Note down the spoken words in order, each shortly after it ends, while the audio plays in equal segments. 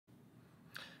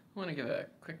I want to give a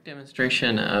quick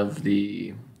demonstration of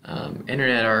the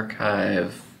Internet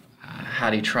Archive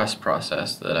HathiTrust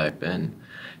process that I've been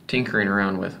tinkering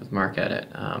around with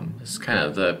MarcEdit. This is kind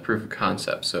of the proof of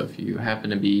concept. So if you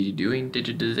happen to be doing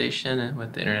digitization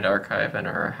with the Internet Archive and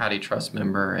are a HathiTrust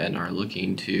member and are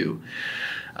looking to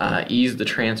ease the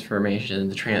transformation,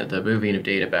 the moving of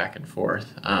data back and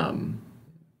forth,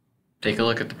 take a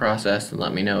look at the process and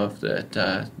let me know if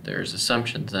there's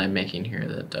assumptions that I'm making here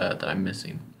that I'm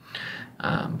missing.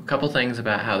 A couple things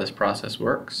about how this process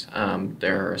works.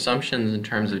 There are assumptions in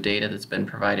terms of data that's been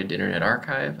provided to Internet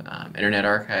Archive. Internet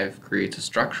Archive creates a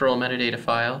structural metadata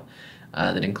file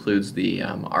that includes the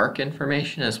ARC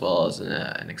information as well as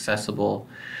an accessible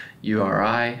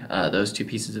URI. Those two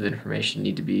pieces of information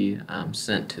need to be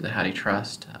sent to the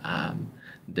HathiTrust.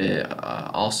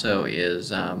 Also is,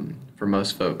 for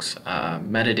most folks,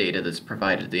 metadata that's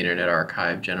provided to the Internet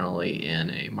Archive, generally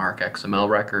in a MarcXML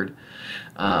record.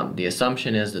 The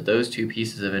assumption is that those two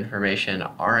pieces of information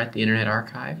are at the Internet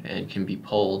Archive and can be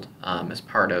pulled as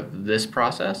part of this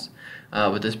process.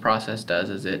 What this process does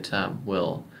is it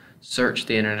will search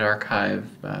the Internet Archive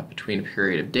between a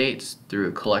period of dates through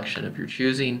a collection of your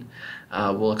choosing.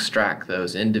 We'll extract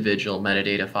those individual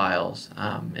metadata files,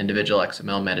 individual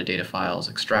XML metadata files,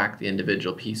 extract the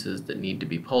individual pieces that need to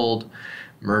be pulled,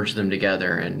 merge them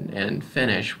together, and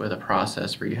finish with a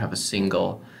process where you have a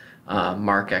single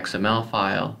MarcXML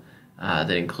file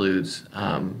that includes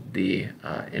the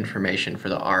information for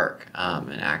the ARC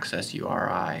and access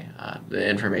URI. The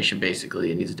information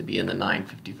basically needs to be in the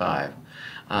 955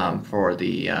 for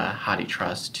the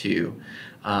HathiTrust to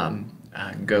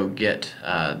go get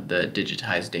the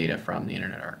digitized data from the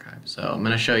Internet Archive. So I'm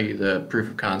going to show you the proof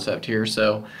of concept here.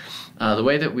 So the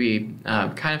way that we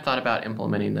kind of thought about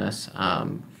implementing this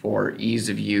for ease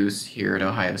of use here at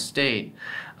Ohio State,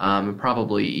 and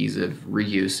probably ease of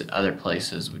reuse at other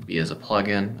places, would be as a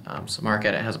plugin. So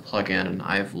MarcEdit has a plugin, and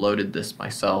I've loaded this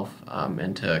myself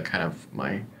into kind of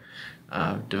my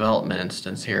development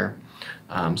instance here.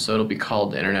 So it'll be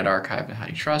called the Internet Archive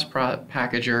HathiTrust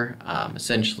Packager.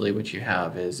 Essentially what you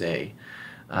have is a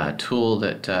tool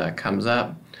that comes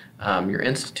up. Your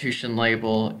institution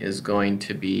label is going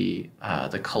to be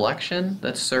the collection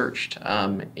that's searched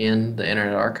in the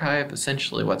Internet Archive.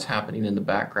 Essentially what's happening in the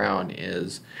background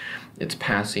is it's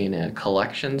passing a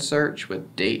collection search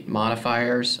with date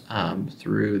modifiers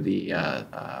through the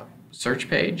search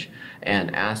page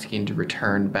and asking to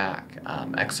return back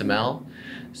XML.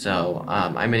 So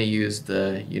I'm going to use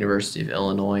the University of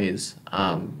Illinois'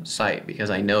 site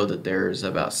because I know that there's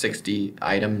about 60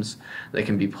 items that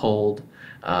can be pulled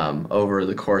over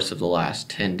the course of the last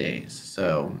 10 days.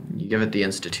 So you give it the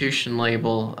institution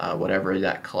label, whatever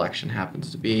that collection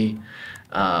happens to be.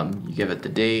 You give it the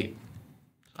date.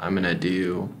 I'm going to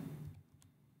do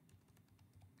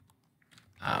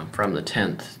from the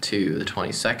 10th to the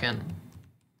 22nd.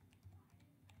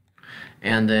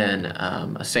 And then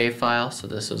a save file. So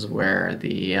this is where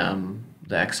the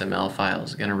XML file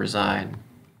is going to reside.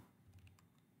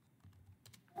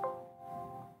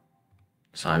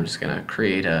 So I'm just going to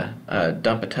create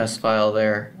dump a test file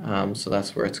there. So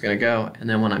that's where it's going to go. And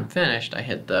then when I'm finished, I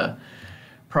hit the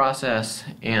process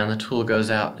and the tool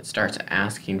goes out and it starts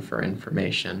asking for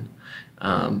information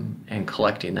and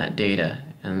collecting that data.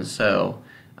 And so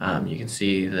you can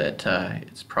see that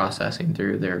it's processing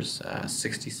through. There's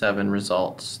 67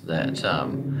 results that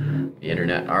the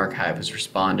Internet Archive has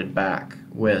responded back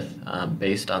with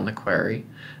based on the query.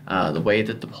 The way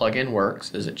that the plugin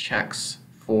works is it checks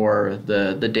for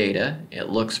the data. It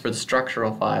looks for the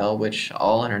structural file, which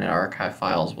all Internet Archive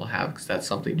files will have because that's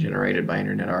something generated by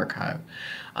Internet Archive.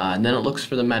 And then it looks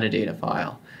for the metadata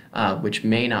file, which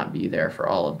may not be there for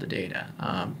all of the data.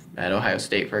 At Ohio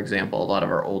State, for example, a lot of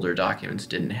our older documents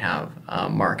didn't have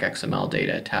MarcXML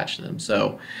data attached to them,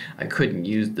 so I couldn't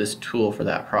use this tool for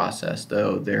that process,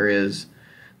 though there is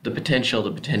the potential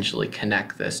to potentially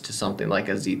connect this to something like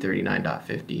a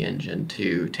Z39.50 engine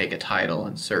to take a title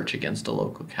and search against a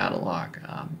local catalog.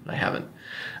 I haven't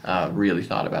really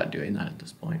thought about doing that at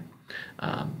this point.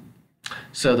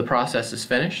 So the process is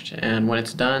finished, and when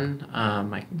it's done,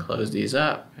 I can close these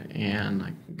up and I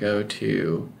can go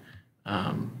to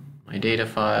my data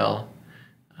file.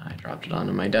 I dropped it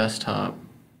onto my desktop,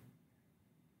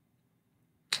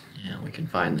 and we can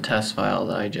find the test file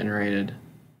that I generated.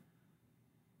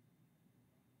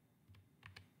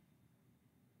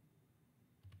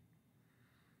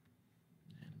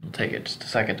 It'll take it just a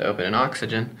second to open in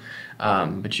Oxygen,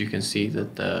 but you can see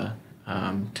that the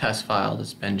test file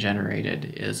that's been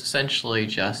generated is essentially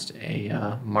just a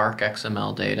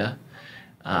MarcXML data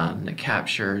that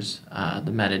captures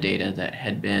the metadata that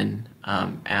had been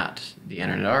at the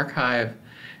Internet Archive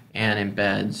and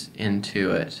embeds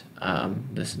into it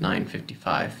this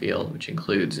 955 field, which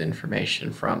includes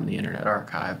information from the Internet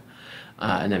Archive,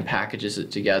 and then packages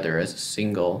it together as a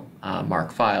single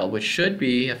MARC file, which should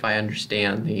be, if I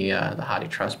understand the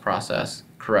HathiTrust process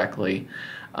correctly,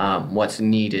 what's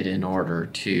needed in order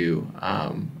to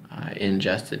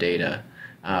ingest the data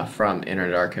from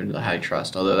Internet Archive to the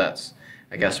HathiTrust. Although that's,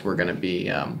 I guess we're going to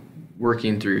be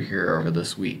working through here over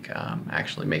this week,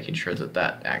 actually making sure that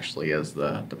that actually is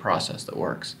the process that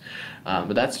works.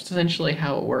 But that's essentially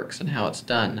how it works and how it's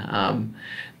done.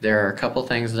 There are a couple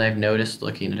things that I've noticed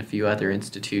looking at a few other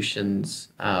institutions'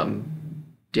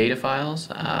 data files.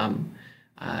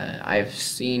 I've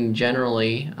seen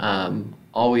generally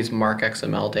always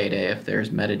MarcXML data if there's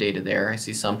metadata there. I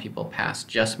see some people pass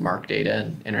just MARC data,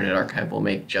 and Internet Archive will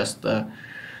make just the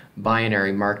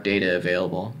binary MARC data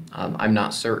available. I'm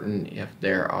not certain if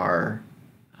there are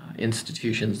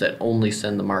institutions that only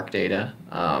send the MARC data,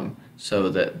 so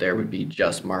that there would be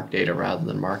just MARC data rather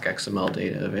than MarcXML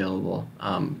data available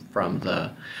from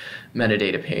the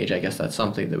metadata page. I guess that's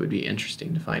something that would be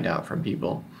interesting to find out from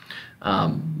people.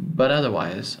 But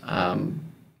otherwise,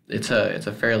 it's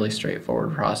a fairly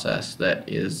straightforward process that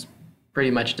is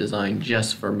pretty much designed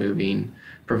just for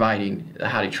providing the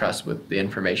HathiTrust with the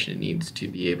information it needs to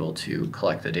be able to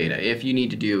collect the data. If you need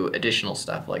to do additional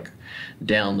stuff like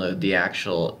download the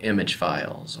actual image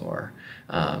files or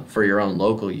for your own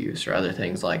local use or other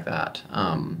things like that,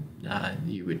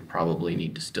 you would probably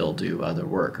need to still do other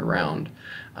work around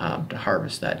to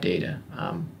harvest that data.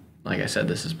 Like I said,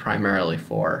 this is primarily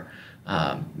for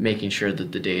making sure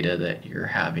that the data that you're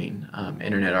having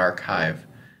Internet Archive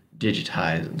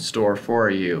digitize and store for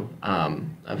you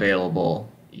available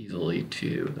easily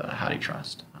to the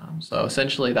HathiTrust. So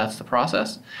essentially that's the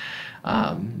process.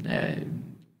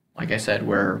 Like I said,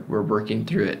 we're working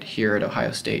through it here at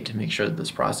Ohio State to make sure that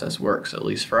this process works, at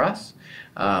least for us.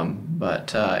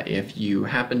 But if you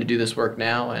happen to do this work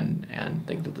now and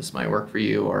think that this might work for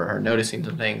you, or are noticing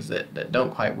some things that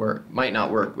don't quite work, might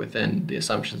not work within the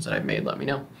assumptions that I've made, let me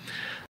know.